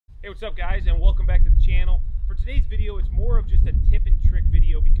Hey, what's up guys, and welcome back to the channel. For today's video, it's more of just a tip and trick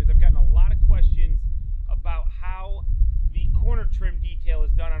video because I've gotten a lot of questions about how the corner trim detail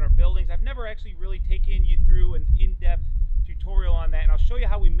is done on our buildings. I've never actually really taken you through an in-depth tutorial on that, and I'll show you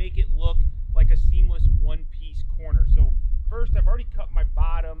how we make it look like a seamless one-piece corner. So first, I've already cut my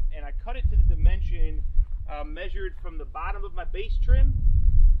bottom, and I cut it to the dimension measured from the bottom of my base trim,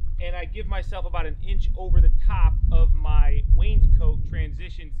 and I give myself about an inch over the top of my wainscot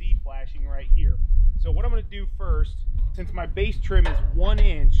transition Z flashing right here. So what I'm going to do first, since my base trim is 1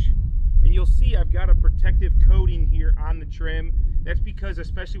 inch, and you'll see I've got a protective coating here on the trim. That's because,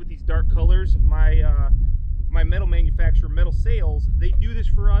 especially with these dark colors, my metal manufacturer, Metal Sales, they do this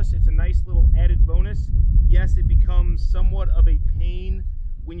for us. It's a nice little added bonus. Yes, it becomes somewhat of a pain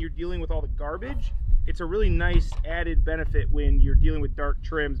when you're dealing with all the garbage. It's a really nice added benefit when you're dealing with dark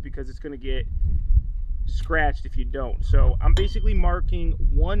trims because it's going to get scratched if you don't. So I'm basically marking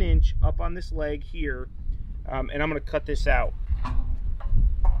 1 inch up on this leg here, and I'm going to cut this out. So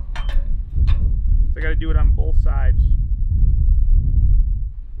I got to do it on both sides.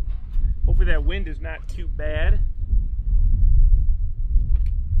 Hopefully that wind is not too bad.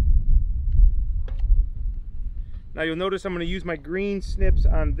 Now you'll notice I'm going to use my green snips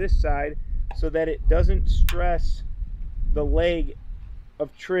on this side so that it doesn't stress the leg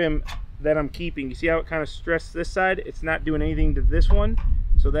of trim that I'm keeping. You see how it kind of stressed this side? It's not doing anything to this one.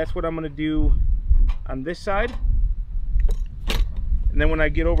 So that's what I'm going to do on this side. And then when I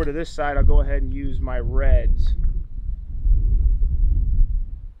get over to this side, I'll go ahead and use my reds.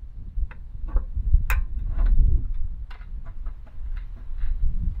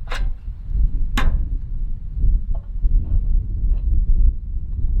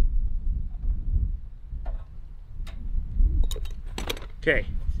 Okay,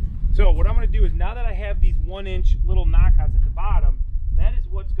 so what I'm going to do is, now that I have these 1 inch little knockouts at the bottom, that is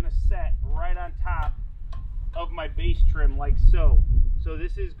what's going to set right on top of my base trim, like so. So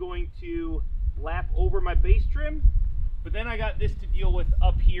this is going to lap over my base trim, but then I got this to deal with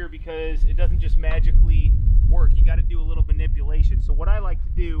up here because it doesn't just magically work. You got to do a little manipulation. So what I like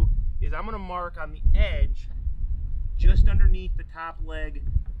to do is I'm going to mark on the edge just underneath the top leg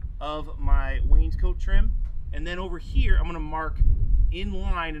of my wainscot trim, and then over here I'm going to mark in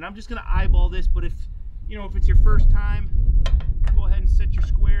line, and I'm just going to eyeball this. But if it's your first time, go ahead and set your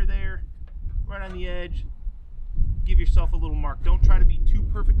square there right on the edge. Give yourself a little mark. Don't try to be too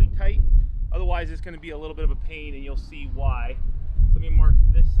perfectly tight, otherwise it's going to be a little bit of a pain, and you'll see why. So let me mark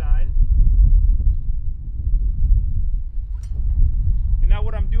this side. And now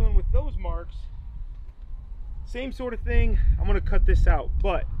what I'm doing with those marks, same sort of thing. I'm going to cut this out,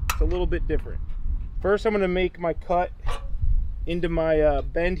 but it's a little bit different. First, I'm going to make my cut into my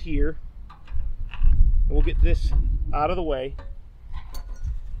bend here. We'll get this out of the way.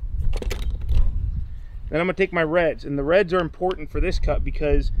 Then I'm going to take my reds, and the reds are important for this cut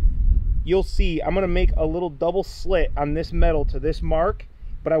because you'll see I'm going to make a little double slit on this metal to this mark,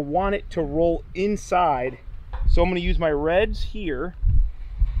 but I want it to roll inside. So I'm going to use my reds here.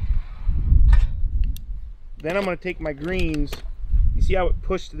 Then I'm going to take my greens. You see how it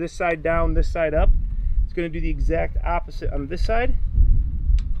pushed this side down, this side up? It's going to do the exact opposite on this side.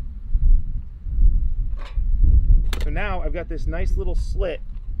 So now I've got this nice little slit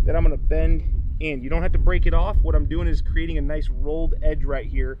that I'm going to bend in. You don't have to break it off. What I'm doing is creating a nice rolled edge right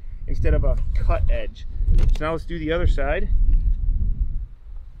here instead of a cut edge. So now let's do the other side.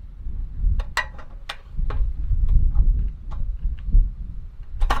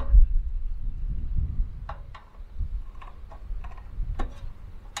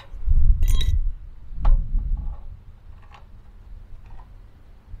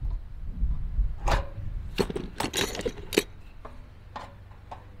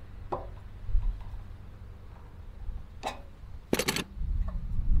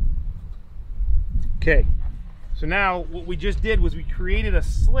 Okay, so now what we just did was we created a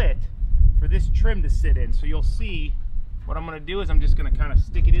slit for this trim to sit in. So you'll see what I'm going to do is I'm just going to kind of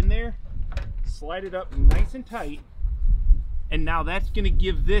stick it in there, slide it up nice and tight, and now that's going to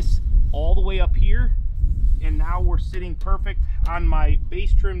give this all the way up here, and now we're sitting perfect on my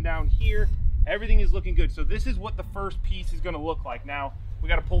base trim down here. Everything is looking good. So this is what the first piece is going to look like. Now we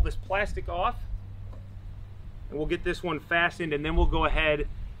got to pull this plastic off, and we'll get this one fastened, and then we'll go ahead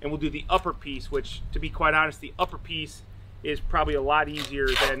and we'll do the upper piece, which, to be quite honest, the upper piece is probably a lot easier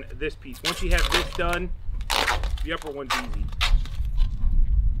than this piece. Once you have this done, the upper one's easy.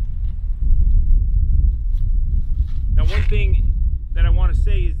 Now, one thing that I want to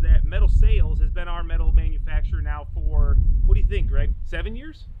say is that Metal Sales has been our metal manufacturer now for, what do you think, Greg? 7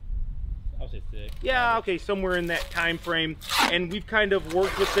 years? I'll say 6. Yeah, okay, somewhere in that time frame. And we've kind of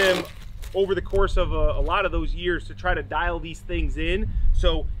worked with them over the course of a lot of those years to try to dial these things in.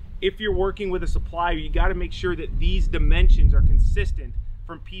 So if you're working with a supplier, you got to make sure that these dimensions are consistent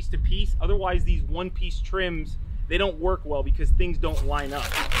from piece to piece. Otherwise, these one-piece trims, they don't work well because things don't line up.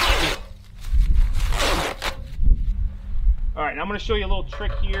 All right, now I'm going to show you a little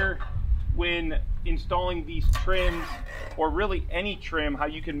trick here when installing these trims, or really any trim, how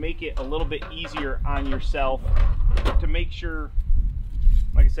you can make it a little bit easier on yourself to make sure,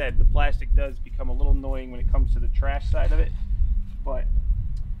 like I said, the plastic does become a little annoying when it comes to the trash side of it. But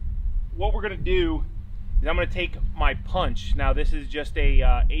what we're going to do is I'm going to take my punch. Now this is just a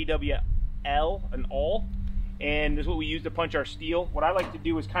AWL, an awl, and this is what we use to punch our steel. What I like to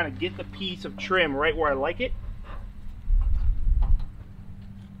do is kind of get the piece of trim right where I like it.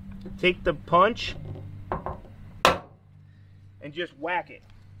 Take the punch and just whack it.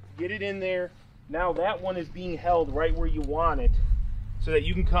 Get it in there. Now that one is being held right where you want it, so that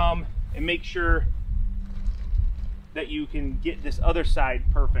you can come and make sure that you can get this other side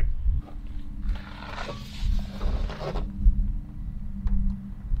perfect.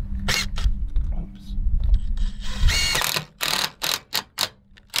 Oops.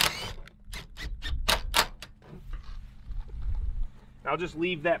 I'll just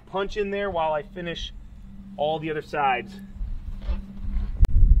leave that punch in there while I finish all the other sides.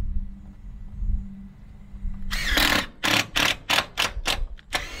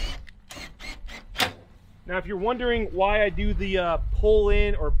 Now if you're wondering why I do the pull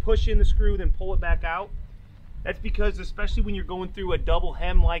in or push in the screw then pull it back out, that's because especially when you're going through a double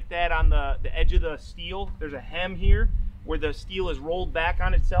hem like that on the edge of the steel, there's a hem here where the steel is rolled back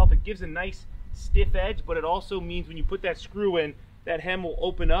on itself. It gives a nice stiff edge, but it also means when you put that screw in, that hem will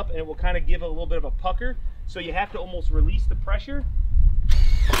open up and it will kind of give a little bit of a pucker. So you have to almost release the pressure.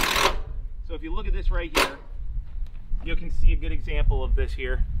 So if you look at this right here, you can see a good example of this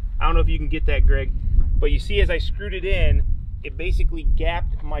here. I don't know if you can get that, Greg, but you see as I screwed it in, it basically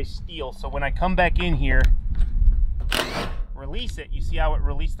gapped my steel. So when I come back in here, release it, you see how it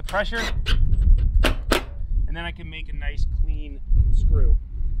released the pressure? And then I can make a nice clean screw.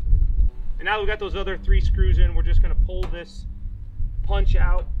 And now we've got those other 3 screws in, we're just gonna pull this punch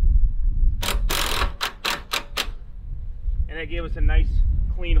out, and that gave us a nice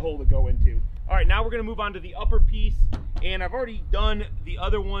clean hole to go into. All right, now we're going to move on to the upper piece, and I've already done the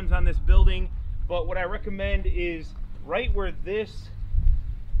other ones on this building, but what I recommend is right where this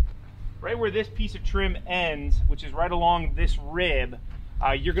piece of trim ends, which is right along this rib,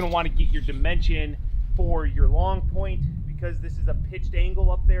 you're going to want to get your dimension for your long point, because this is a pitched angle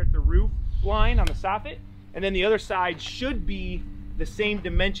up there at the roof line on the soffit, and then the other side should be the same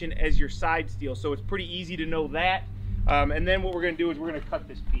dimension as your side steel, so it's pretty easy to know that. And then what we're going to do is we're going to cut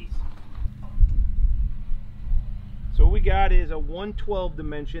this piece. So what we got is a 112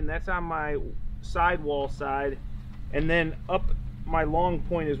 dimension, that's on my sidewall side, and then up my long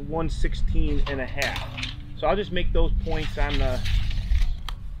point is 116.5. So I'll just make those points on the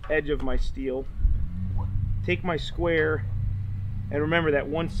edge of my steel. Take my square, and remember that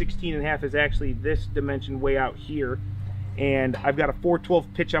 116.5 is actually this dimension way out here, and I've got a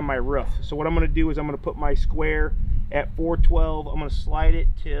 412 pitch on my roof. So what I'm going to do is I'm going to put my square at 412. I'm going to slide it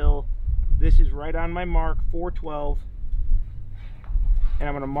till this is right on my mark, 412, and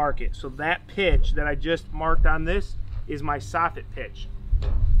I'm going to mark it. So that pitch that I just marked on this is my soffit pitch.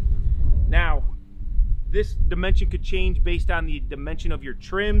 Now this dimension could change based on the dimension of your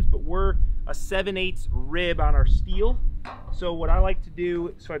trims, but we're a 7/8 rib on our steel. So what I like to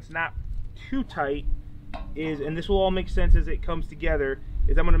do, so it's not too tight, is, and this will all make sense as it comes together,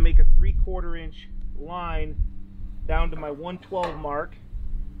 is I'm going to make a 3/4 inch line down to my 112 mark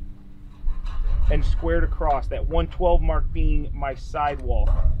and squared across, that 112 mark being my sidewall.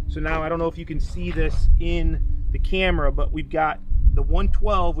 So now I don't know if you can see this in the camera, but we've got the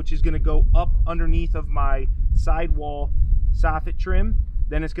 112, which is going to go up underneath of my sidewall soffit trim.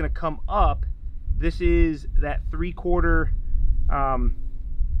 Then it's going to come up. This is that 3/4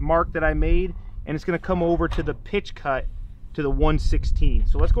 mark that I made, and it's going to come over to the pitch cut to the 116.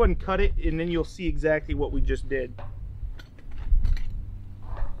 So let's go ahead and cut it, and then you'll see exactly what we just did.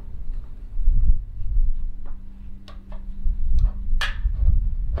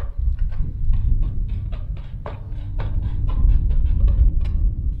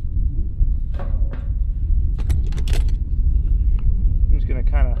 I'm just going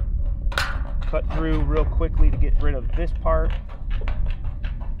to kind of cut through real quickly to get rid of this part.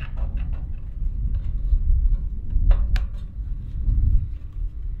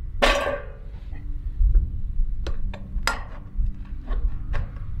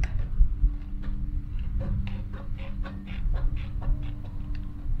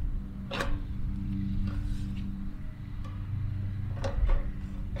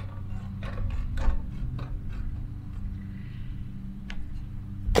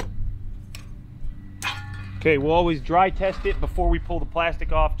 Okay, we'll always dry test it before we pull the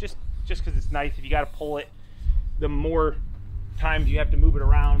plastic off, just because it's nice. If you got to pull it, the more times you have to move it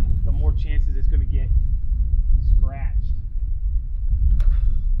around, the more chances it's going to get scratched.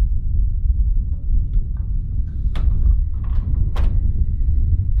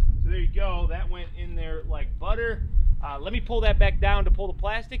 So there you go, that went in there like butter. Let me pull that back down to pull the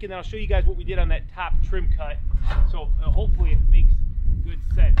plastic, and then I'll show you guys what we did on that top trim cut. So hopefully it makes good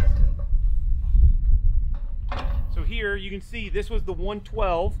sense. So here you can see this was the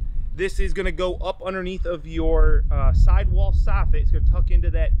 112. This is going to go up underneath of your sidewall soffit. It's going to tuck into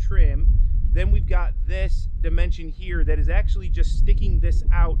that trim. Then we've got this dimension here that is actually just sticking this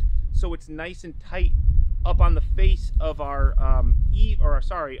out so it's nice and tight up on the face of our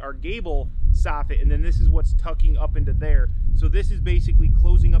our gable soffit, and then this is what's tucking up into there. So this is basically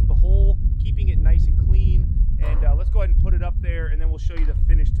closing up the hole, keeping it nice and clean. And let's go ahead and put it up there, and then we'll show you the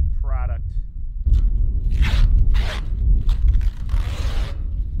finished product.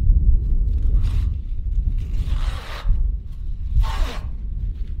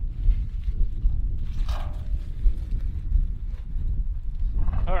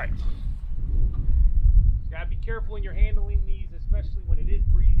 All right. Gotta be careful when you're handling these, especially when it is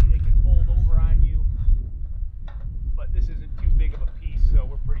breezy. They can fold over on you, but this isn't too big of a piece, so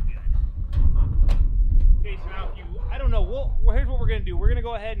we're pretty good. Okay, so now I don't know, here's what we're gonna do. We're gonna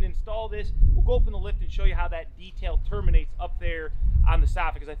go ahead and install this. We'll go open the lift and show you how that detail terminates up there on the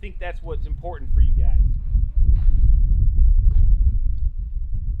soffit, because I think that's what's important for you guys.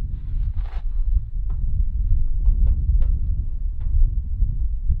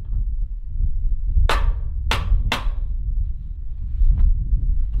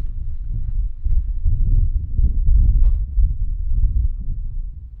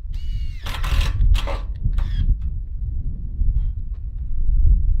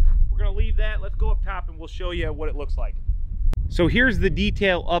 Leave that. Let's go up top and we'll show you what it looks like. So here's the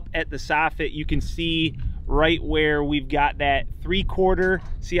detail up at the soffit. You can see right where we've got that 3/4.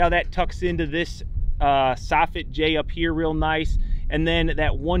 See how that tucks into this soffit J up here real nice, and then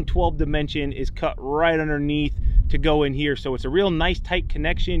that 112 dimension is cut right underneath to go in here. So it's a real nice tight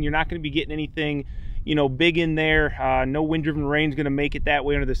connection. You're not going to be getting anything, you know, big in there. No wind-driven rain is going to make it that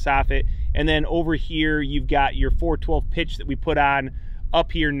way under the soffit. And then over here you've got your 412 pitch that we put on up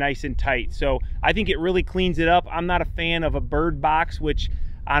here nice and tight. So I think it really cleans it up. I'm not a fan of a bird box, which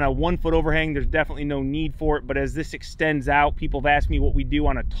on a 1-foot overhang there's definitely no need for it, but as this extends out, people have asked me what we do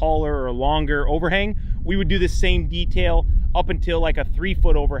on a taller or longer overhang. We would do the same detail up until like a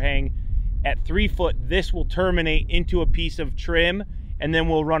 3-foot overhang. At 3 foot, this will terminate into a piece of trim, and then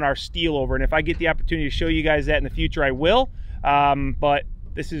we'll run our steel over. And if I get the opportunity to show you guys that in the future, I will. But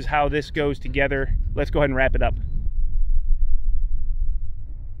this is how this goes together. Let's go ahead and wrap it up.